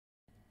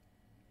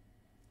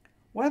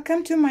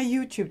Welcome to my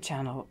YouTube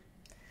channel.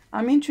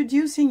 I'm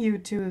introducing you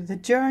to the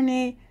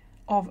journey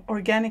of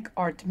organic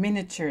art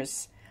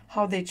miniatures,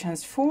 how they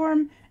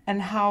transform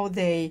and how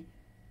they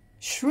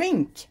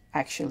shrink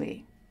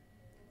actually.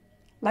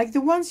 Like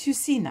the ones you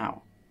see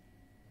now.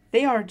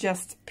 They are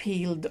just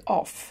peeled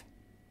off.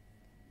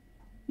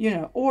 You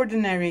know,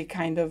 ordinary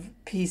kind of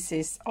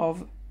pieces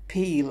of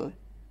peel.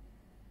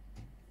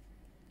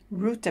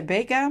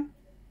 Rutabaga,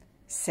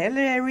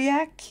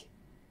 celeriac,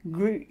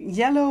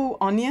 yellow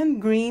onion,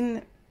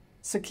 green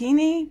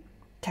zucchini,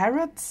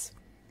 carrots.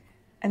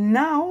 And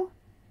now,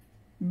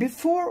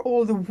 before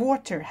all the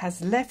water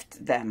has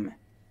left them,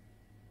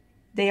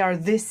 they are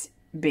this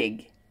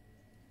big.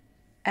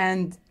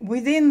 And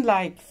within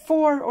like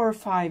 4 or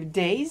 5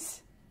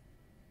 days,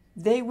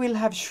 they will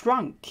have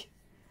shrunk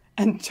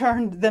and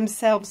turned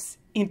themselves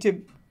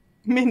into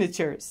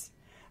miniatures.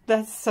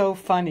 That's so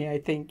funny, I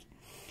think.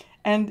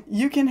 And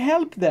you can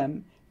help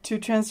them to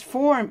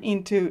transform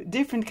into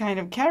different kind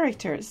of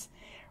characters.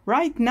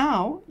 Right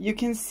now, you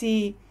can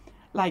see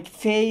like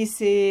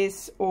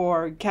faces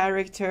or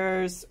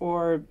characters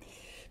or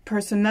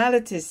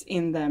personalities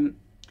in them.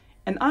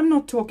 And I'm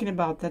not talking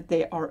about that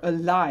they are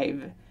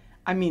alive.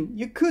 I mean,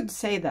 you could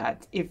say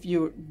that if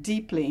you're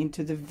deeply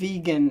into the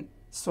vegan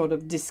sort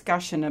of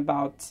discussion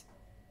about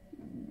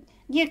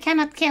you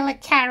cannot kill a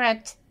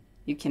carrot.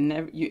 You can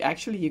never,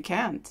 you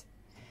can't.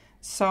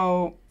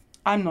 So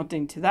I'm not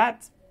into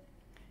that.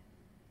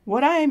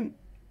 What I'm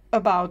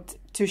about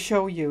to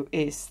show you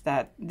is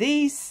that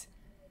these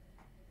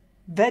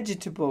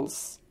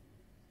vegetables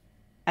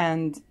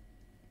and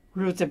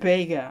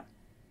rutabaga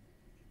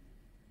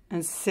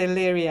and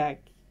celeriac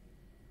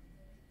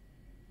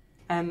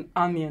and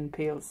onion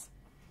peels,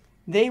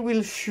 they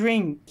will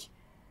shrink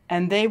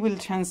and they will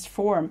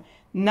transform.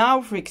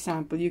 Now, for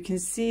example, you can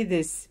see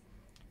this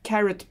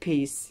carrot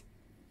piece,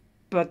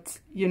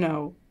 but you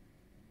know,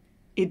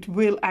 it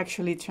will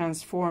actually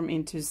transform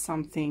into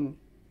something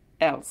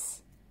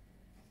else.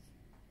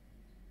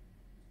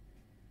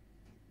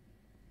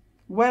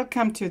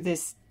 Welcome to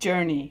this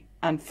journey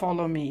and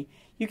follow me.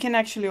 You can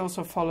actually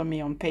also follow me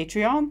on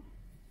Patreon.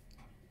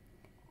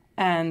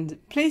 And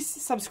please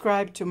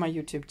subscribe to my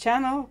YouTube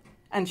channel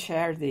and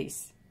share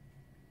these.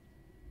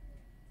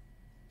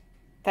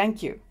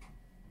 Thank you.